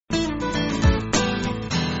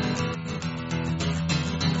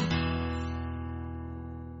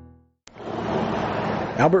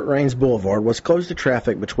Albert Raines Boulevard was closed to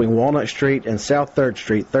traffic between Walnut Street and South 3rd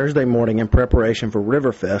Street Thursday morning in preparation for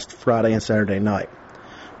Riverfest Friday and Saturday night.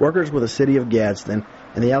 Workers with the City of Gadsden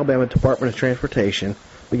and the Alabama Department of Transportation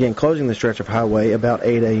began closing the stretch of highway about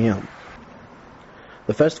 8 a.m.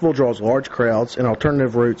 The festival draws large crowds, and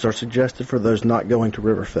alternative routes are suggested for those not going to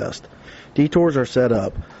Riverfest. Detours are set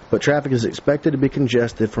up, but traffic is expected to be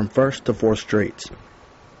congested from 1st to 4th Streets.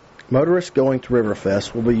 Motorists going to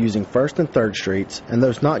Riverfest will be using 1st and 3rd Streets, and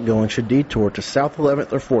those not going should detour to South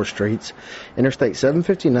 11th or 4th Streets, Interstate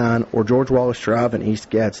 759, or George Wallace Drive in East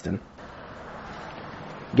Gadsden.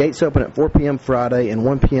 Gates open at 4 p.m. Friday and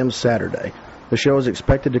 1 p.m. Saturday. The show is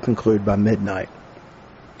expected to conclude by midnight.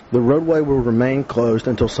 The roadway will remain closed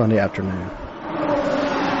until Sunday afternoon.